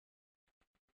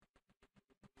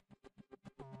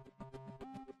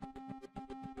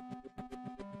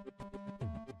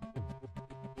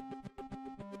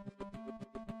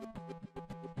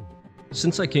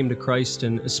Since I came to Christ,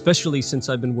 and especially since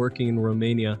I've been working in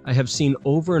Romania, I have seen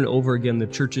over and over again the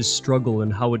church's struggle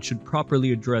and how it should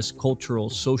properly address cultural,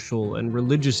 social, and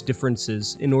religious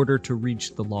differences in order to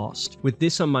reach the lost. With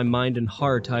this on my mind and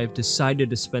heart, I have decided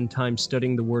to spend time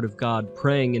studying the Word of God,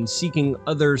 praying, and seeking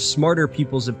other smarter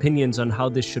people's opinions on how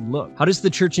this should look. How does the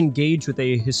church engage with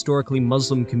a historically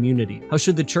Muslim community? How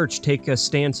should the church take a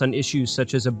stance on issues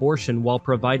such as abortion while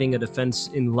providing a defense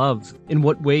in love? In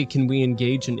what way can we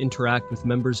engage and interact with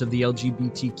members of the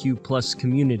LGBTQ+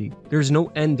 community? There's no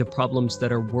end to problems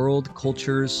that our world,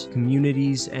 cultures,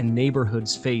 communities, and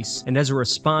neighborhoods face, and as a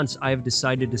response, I have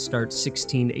decided to start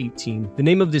 1618. The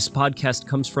name of this podcast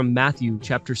comes from Matthew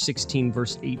chapter 16,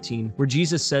 verse 18, where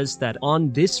Jesus says that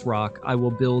on this rock I will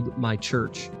build my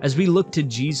church. As we look to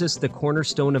Jesus, the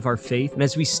cornerstone of our faith, and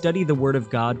as we study the Word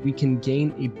of God, we can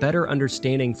gain a better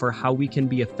understanding for how we can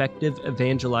be effective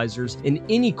evangelizers in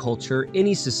any culture,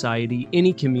 any society,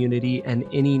 any community, and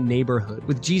any neighborhood.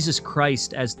 With Jesus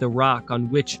Christ as the rock on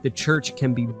which the church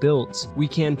can be built, we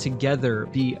can together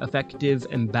be effective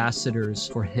ambassadors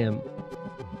for Him.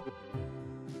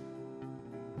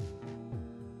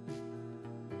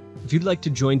 If you'd like to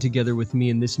join together with me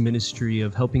in this ministry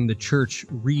of helping the church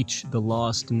reach the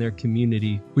lost in their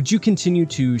community, would you continue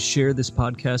to share this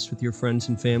podcast with your friends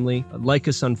and family? Like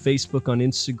us on Facebook, on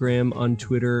Instagram, on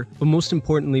Twitter, but most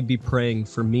importantly, be praying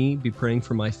for me, be praying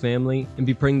for my family, and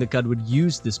be praying that God would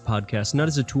use this podcast, not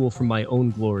as a tool for my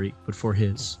own glory, but for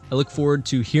His. I look forward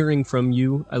to hearing from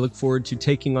you. I look forward to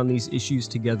taking on these issues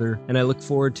together, and I look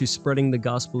forward to spreading the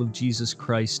gospel of Jesus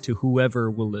Christ to whoever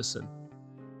will listen.